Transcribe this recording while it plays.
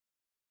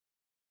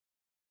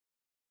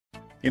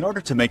In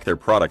order to make their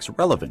products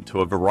relevant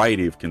to a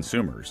variety of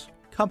consumers,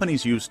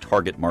 companies use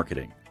target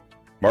marketing.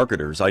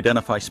 Marketers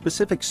identify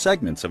specific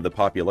segments of the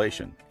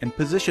population and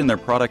position their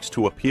products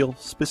to appeal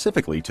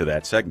specifically to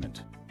that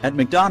segment. At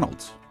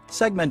McDonald's,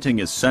 segmenting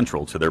is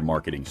central to their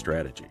marketing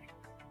strategy.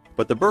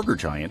 But the burger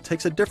giant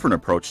takes a different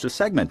approach to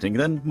segmenting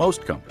than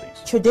most companies.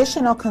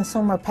 Traditional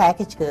consumer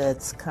packaged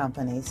goods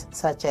companies,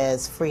 such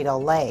as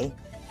Frito-Lay,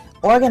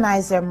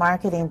 organize their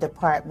marketing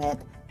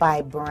department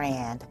by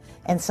brand.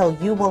 And so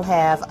you will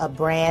have a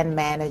brand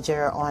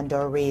manager on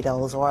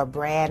Doritos or a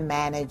brand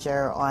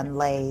manager on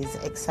Lay's,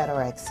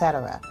 etc.,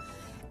 etc.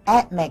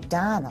 At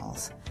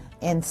McDonald's,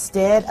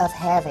 instead of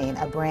having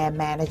a brand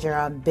manager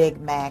on Big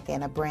Mac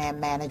and a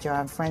brand manager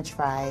on French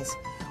fries,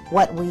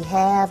 what we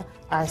have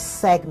are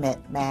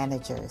segment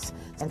managers.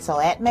 And so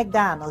at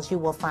McDonald's, you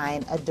will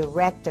find a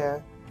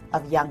director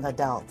of young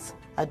adults,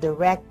 a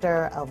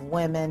director of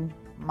women,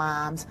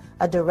 moms,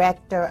 a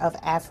director of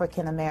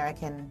African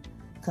American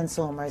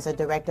consumers, a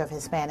director of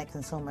Hispanic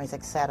consumers,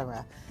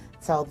 etc.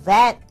 So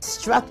that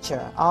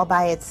structure all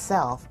by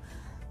itself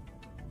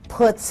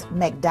puts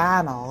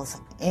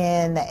McDonald's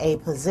in a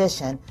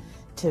position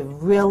to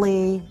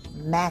really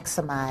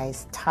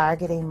maximize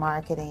targeting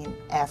marketing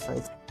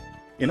efforts.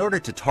 In order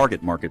to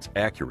target markets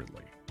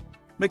accurately,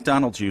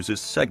 McDonald's uses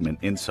segment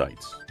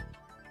insights.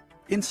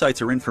 Insights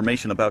are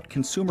information about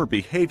consumer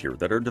behavior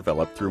that are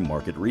developed through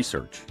market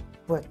research.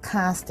 We're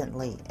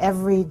constantly,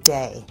 every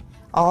day,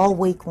 all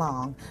week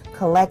long,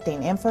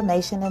 collecting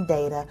information and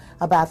data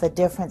about the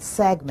different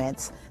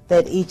segments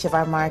that each of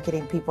our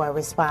marketing people are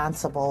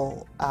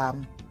responsible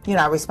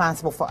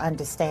for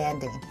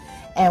understanding.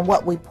 And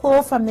what we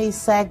pull from these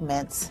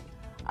segments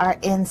are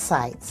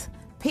insights,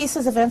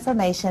 pieces of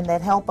information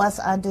that help us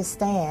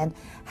understand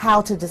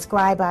how to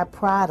describe our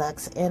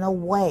products in a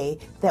way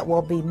that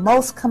will be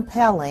most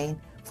compelling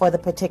for the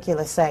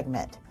particular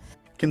segment.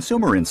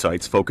 Consumer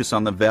insights focus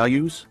on the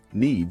values,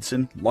 needs,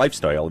 and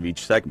lifestyle of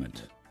each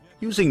segment.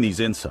 Using these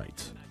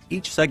insights,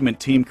 each segment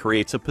team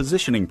creates a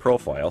positioning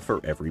profile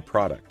for every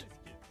product.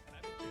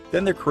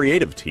 Then their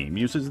creative team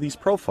uses these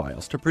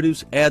profiles to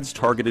produce ads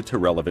targeted to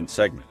relevant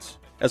segments,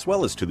 as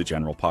well as to the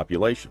general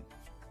population.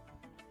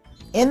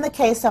 In the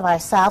case of our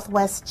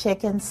Southwest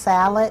chicken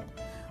salad,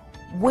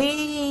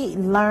 we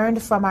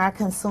learned from our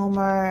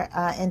consumer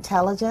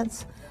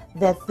intelligence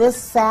that this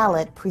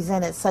salad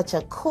presented such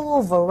a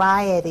cool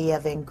variety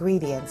of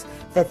ingredients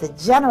that the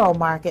general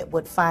market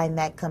would find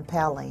that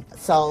compelling.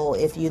 So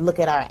if you look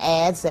at our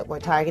ads that were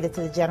targeted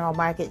to the general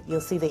market,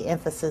 you'll see the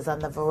emphasis on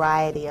the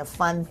variety of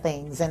fun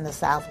things in the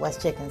Southwest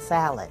chicken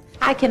salad.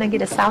 Hi, can I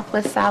get a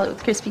Southwest salad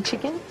with crispy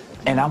chicken?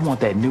 And I want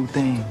that new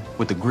thing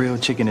with the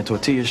grilled chicken and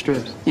tortilla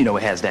strips. You know,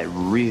 it has that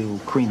real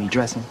creamy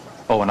dressing.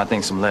 Oh, and I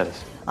think some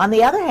lettuce. On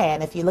the other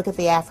hand, if you look at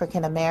the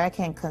African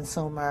American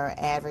consumer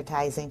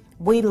advertising,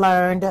 we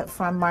learned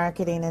from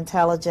marketing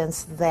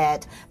intelligence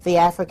that the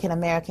African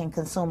American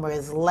consumer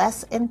is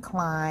less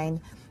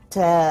inclined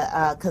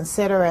to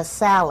consider a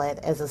salad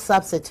as a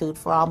substitute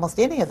for almost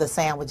any of the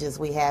sandwiches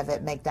we have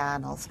at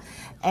McDonald's.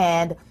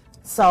 And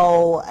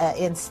so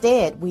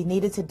instead, we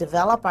needed to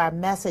develop our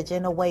message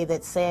in a way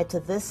that said to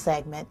this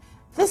segment,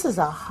 this is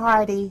a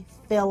hearty,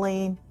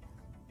 filling,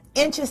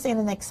 interesting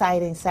and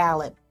exciting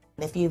salad.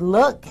 If you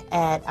look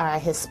at our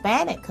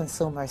Hispanic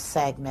consumer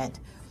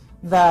segment,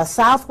 the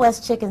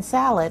Southwest chicken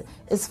salad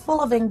is full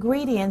of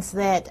ingredients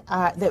that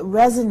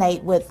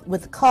resonate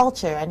with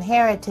culture and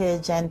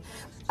heritage and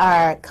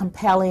are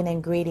compelling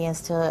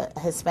ingredients to a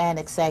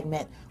Hispanic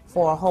segment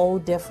for a whole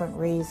different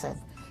reason.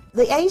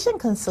 The Asian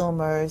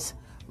consumer's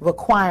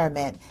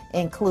requirement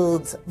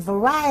includes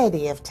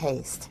variety of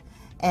taste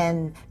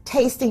and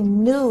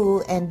tasting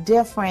new and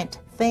different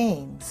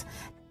things.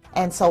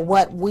 And so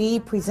what we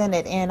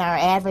presented in our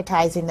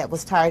advertising that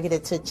was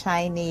targeted to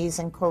Chinese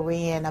and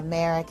Korean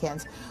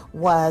Americans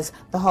was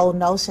the whole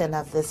notion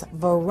of this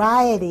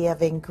variety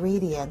of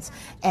ingredients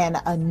and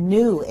a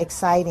new,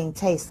 exciting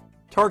taste.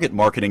 Target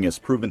marketing has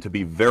proven to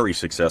be very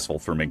successful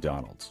for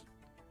McDonald's.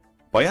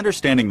 By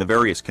understanding the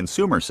various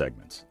consumer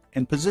segments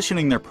and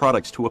positioning their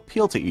products to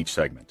appeal to each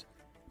segment,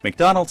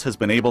 McDonald's has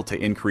been able to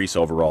increase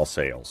overall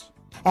sales.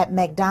 At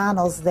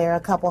McDonald's, there are a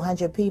couple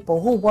hundred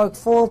people who work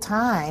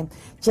full-time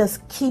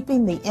just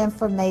keeping the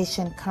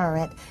information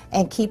current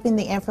and keeping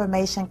the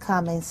information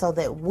coming so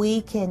that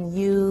we can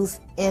use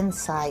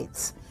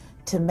insights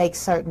to make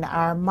certain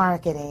our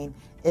marketing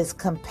is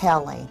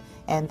compelling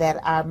and that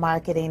our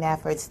marketing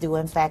efforts do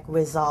in fact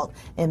result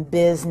in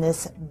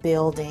business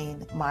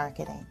building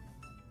marketing.